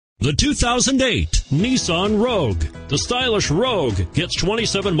The 2008 Nissan Rogue. The stylish Rogue gets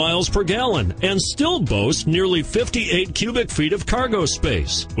 27 miles per gallon and still boasts nearly 58 cubic feet of cargo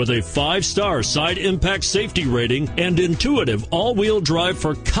space. With a 5-star side impact safety rating and intuitive all-wheel drive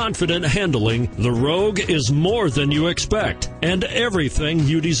for confident handling, the Rogue is more than you expect and everything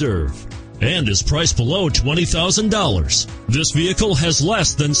you deserve. And is priced below $20,000. This vehicle has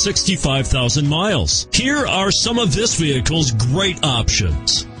less than 65,000 miles. Here are some of this vehicle's great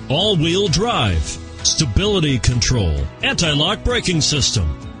options: all-wheel drive, stability control, anti-lock braking system,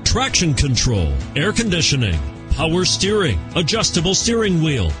 traction control, air conditioning, power steering, adjustable steering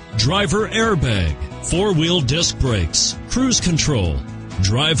wheel, driver airbag, 4-wheel disc brakes, cruise control.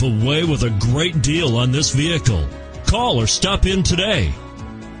 Drive away with a great deal on this vehicle. Call or stop in today.